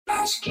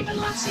Ash, Kip and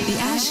Lutzi. The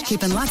Ash,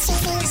 Kip and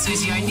Lutzi.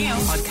 Susie O'Neill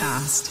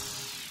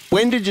podcast.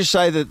 When did you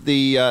say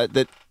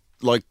that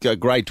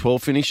grade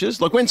 12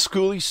 finishes? Like when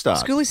school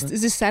starts? School is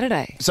this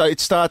Saturday. So it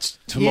starts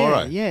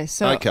tomorrow? Yeah.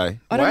 So okay.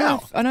 I don't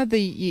know. I know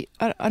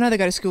I know they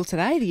go to school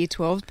today, the year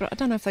 12s, but I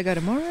don't know if they go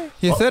tomorrow.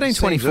 Yeah, 13, seems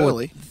 24,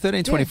 early.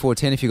 13, 24,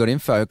 10 if you got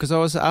info. Because I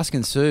was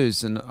asking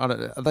Suze, and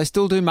they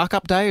still do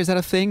muck-up day? Is that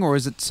a thing, or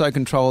is it so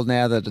controlled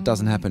now that it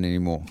doesn't happen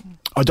anymore?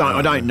 I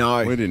don't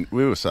know.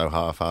 We were so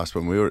half-assed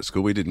when we were at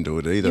school. We didn't do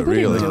it either, Yeah, we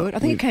really. didn't do it. I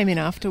think it came in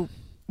after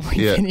we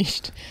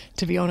finished,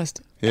 to be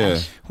honest. Yeah.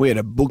 We had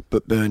a book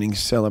burning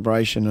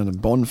celebration and a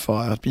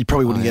bonfire. You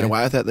probably wouldn't get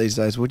away with that these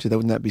days, would you?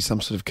 Wouldn't that be some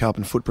sort of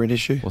carbon footprint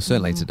issue? Well,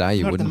 certainly today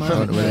you Not at the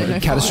wouldn't. moment, no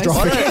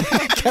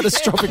Catastrophic.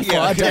 Catastrophic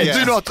fire day.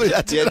 Do not do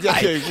that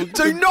today.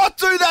 Do not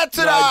do that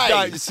today. No,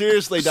 don't.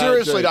 Seriously, don't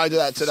Seriously, do don't do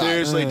that today.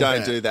 Seriously,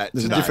 don't do that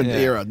There's today. a different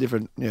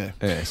era, yeah.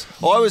 Yes.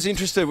 I was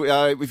interested,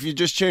 if you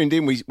just tuned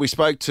in, we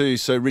spoke to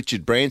Sir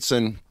Richard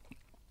Branson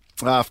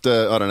after,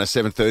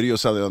 7:30 or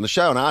something on the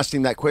show, and asked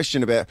him that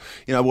question about,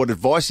 what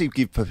advice he'd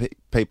give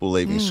people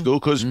leaving school,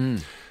 because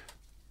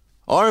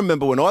I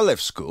remember when I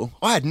left school,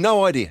 I had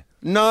no idea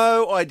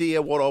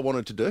what I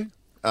wanted to do.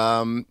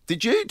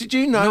 Did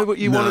you know what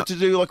you wanted to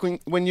do, like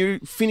when you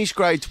finished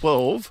grade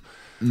 12?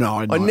 No,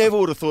 I never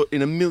would have thought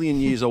in a million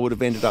years I would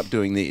have ended up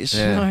doing this.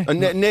 Yeah.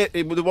 And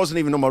it wasn't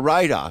even on my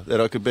radar that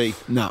I could be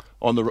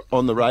on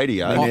the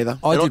radio. Me neither.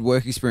 I did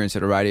work experience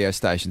at a radio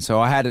station, so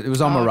I had it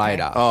was on my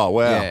radar. Oh,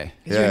 wow. Yeah. 'Cause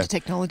you're into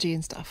technology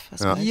and stuff, I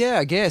suppose. Yeah,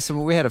 I guess.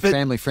 And we had a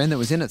family friend that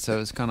was in it, so it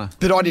was kind of...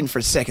 But I didn't for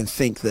a second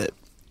think that,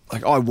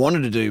 I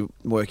wanted to do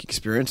work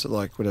experience at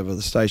whatever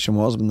the station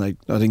was, and I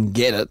didn't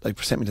get it. They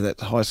sent me to that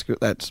high school,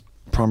 that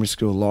primary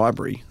school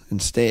library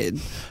instead.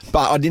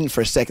 But I didn't for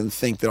a second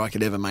think that I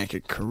could ever make a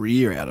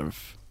career out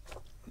of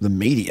the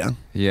media.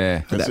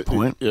 Yeah. At that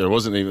point. Yeah, it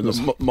wasn't even.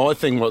 My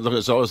thing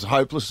was, I was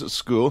hopeless at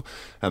school,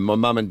 and my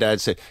mum and dad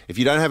said, if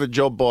you don't have a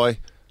job by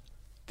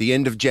the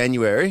end of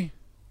January,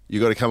 you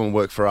got to come and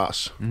work for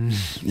us. And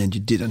you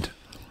didn't.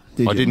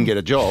 I didn't get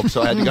a job,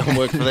 so I had to go and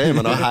work for them,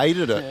 and I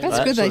hated it. That's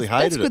I good. absolutely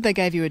hated That's good it. they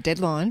gave you a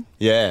deadline.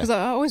 Yeah. Because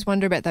I always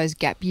wonder about those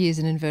gap years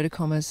in inverted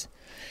commas.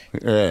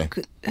 Yeah,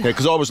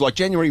 because I was like,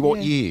 January what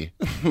year?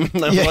 They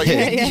were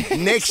like,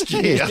 next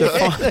year.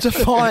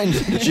 Define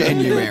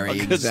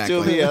January, I could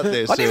still be exactly. out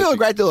there. I didn't feel a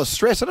great deal of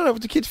stress. I don't know if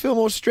the kids feel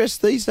more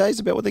stressed these days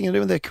about what they're going to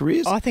do with their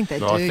careers. I think they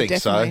do, I think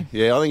definitely. so.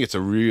 Yeah, I think it's a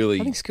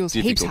really I think school's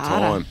heaps difficult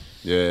harder. time.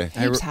 Yeah.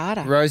 Heaps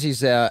harder.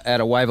 Rosie's out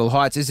of Wavell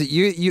Heights. Is it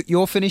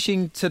you're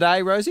finishing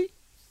today, Rosie?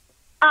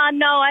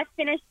 No, I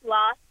finished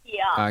last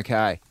year.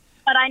 Okay.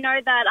 But I know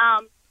that,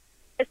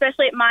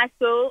 especially at my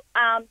school,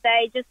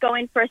 they just go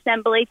in for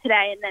assembly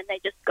today and then they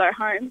just go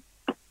home.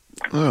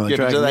 Oh, Yeah,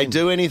 but do they in.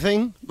 do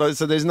anything?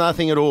 So there's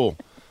nothing at all.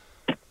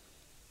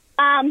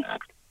 I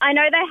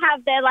know they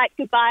have their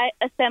goodbye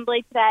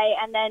assembly today,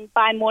 and then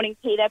by morning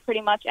tea they're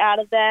pretty much out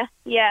of there.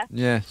 Yeah.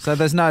 Yeah. So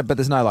there's no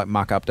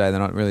muck up day. They're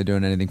not really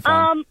doing anything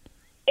fun.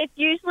 It's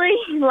usually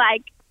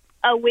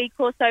a week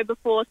or so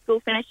before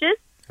school finishes.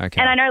 Okay.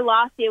 And I know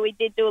last year we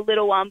did do a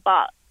little one,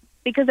 but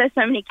because there's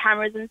so many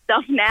cameras and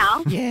stuff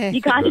now,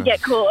 you kind of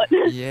get caught.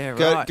 Yeah.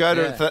 Right. Go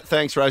to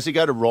thanks, Rosie.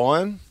 Go to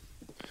Ryan.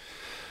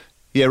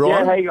 Yeah,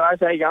 Ryan. Yeah, hey guys,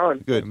 how you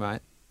going? Good,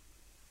 mate.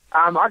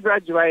 I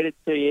graduated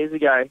 2 years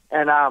ago,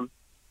 and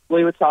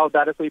we were told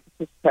that if we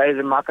participated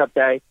in Muck-Up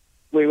Day,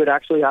 we would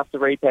actually have to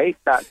repeat,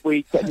 that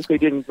we technically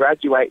didn't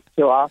graduate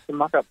till after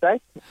Muck-Up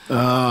Day.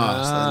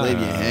 Oh, so they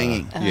leave you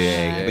hanging.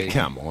 Yeah, but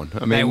come on. I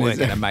They mean, weren't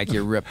going to make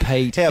you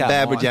repeat. how Come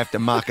bad on. would you have to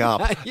muck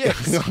up?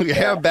 Yes.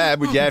 How bad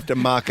would you have to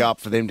muck up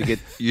for them to get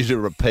you to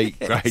repeat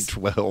grade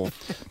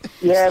 12?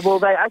 Yeah, well,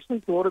 they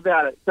actually thought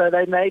about it. So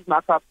they made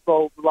Muck-Up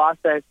for the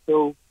last day of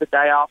school the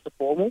day after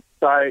formal.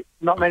 So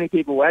not many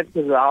people went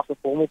because of the after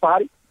formal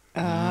party.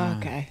 Oh,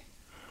 okay.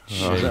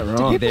 Oh, is that Do right?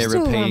 people They're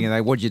still,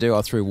 repeating. What'd you do?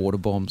 I threw water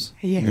bombs.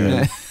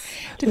 Yeah.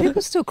 Do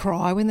people still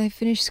cry when they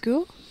finish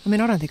school? I mean,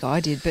 I don't think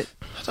I did, but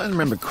I don't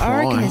remember I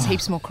crying. reckon there's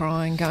heaps more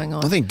crying going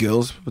on. I think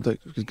girls, but a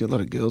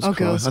lot of girls cry.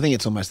 girls. I think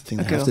it's almost the thing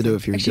A they have girl to do thing.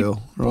 if you're Actually, a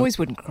girl. Right? Boys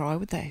wouldn't cry,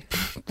 would they?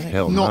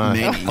 Hell Not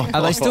no. many.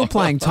 Are they still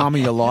playing "Time of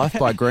Your Life"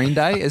 by Green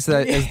Day? Is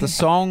the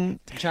song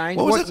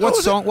changed? What was it?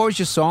 What was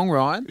your song,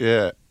 Ryan?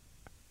 Yeah.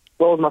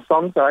 What was my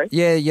song, sorry?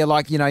 Yeah,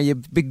 your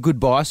big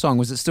goodbye song.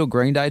 Was it still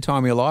Green Day,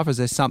 "Time of Your Life"? Or is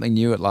there something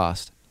new at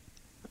last?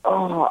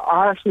 Oh,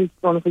 I actually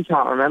honestly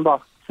can't remember.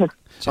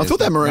 I thought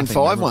that Maroon Nothing 5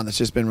 memorable. one that's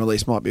just been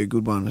released might be a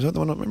good one. Is that the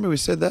one? I remember we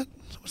said that.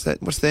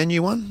 What's their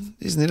new one?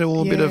 Isn't it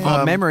all a bit of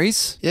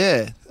Memories.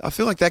 Yeah, I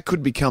feel like that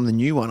could become the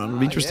new one.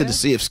 I'm interested to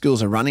see if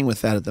schools are running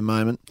with that at the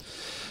moment.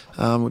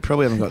 We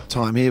probably haven't got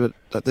time here,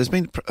 but there's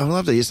been. I'd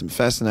love to hear some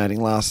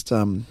fascinating last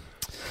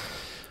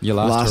Your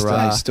last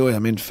hurrah. day story. I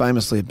mean,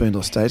 famously at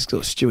Boondall State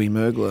School, Stewie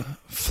Mergler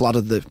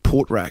flooded the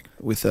port rack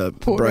with a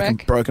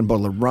broken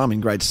bottle of rum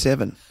in grade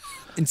 7.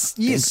 In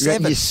year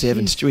 7. Year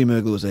 7, Stewie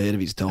Mergler was ahead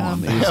of his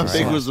time. He was How just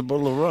big like- was the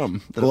bottle of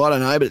rum? Well, I don't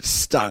know, but it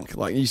stunk.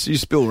 Like you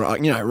spill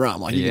rum, rum.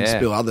 Like you Yeah. can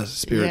spill other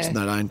spirits Yeah. and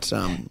they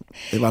don't.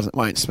 It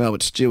won't smell. But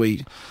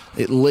Stewie,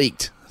 it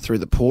leaked through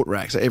the port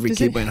rack. So every Does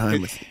kid it- went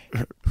home with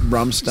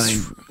rum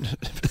stained.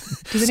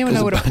 Does anyone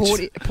know what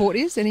a port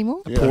is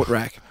anymore? Port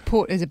rack.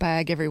 Port is a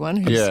bag, everyone.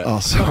 Who's Yeah. Oh,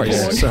 sorry.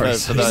 Yeah. Sorry.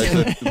 For those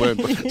that weren't.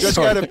 Just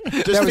Sorry. go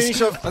to just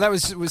finish off. Well, that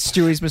was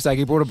Stewie's mistake.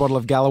 He brought a bottle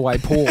of Galloway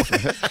port.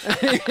 Just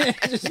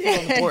put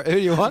on the port. Who do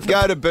you want?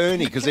 Go to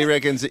Bernie because he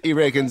reckons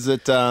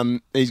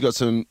that he's got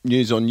some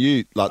news on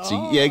you, Lutzy.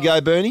 Oh. Yeah,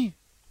 go Bernie.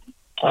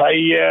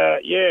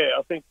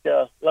 I think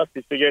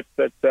Lusty forgets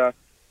that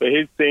for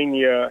his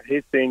senior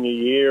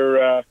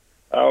year,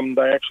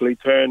 they actually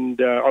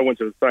turned. I went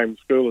to the same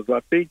school as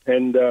Lusty,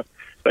 and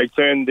they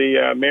turned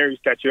the Mary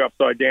statue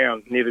upside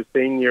down near the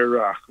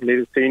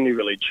senior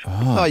village.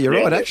 Oh, you're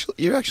right. Actually,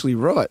 you're actually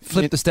right.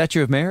 Flip the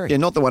statue of Mary. Yeah,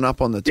 not the one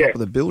up on the top Yeah. of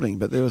the building,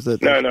 but there was the.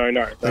 No.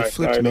 They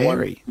flipped the one-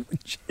 Mary.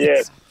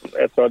 Yeah,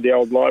 outside the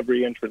old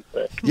library entrance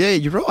there. Yeah,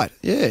 you're right.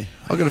 Yeah,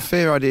 I got a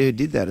fair idea who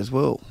did that as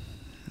well.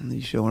 And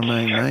you shall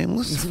remain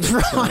nameless.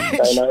 Right.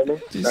 Don't know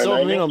me. Just Don't I know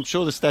mean, me. I'm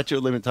sure the statute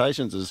of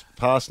limitations is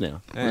passed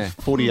now. Yeah.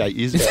 48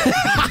 years ago.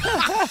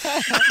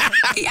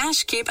 The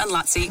Ash, Kip and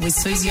Lutzi with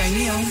Susie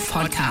O'Neill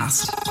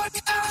podcast.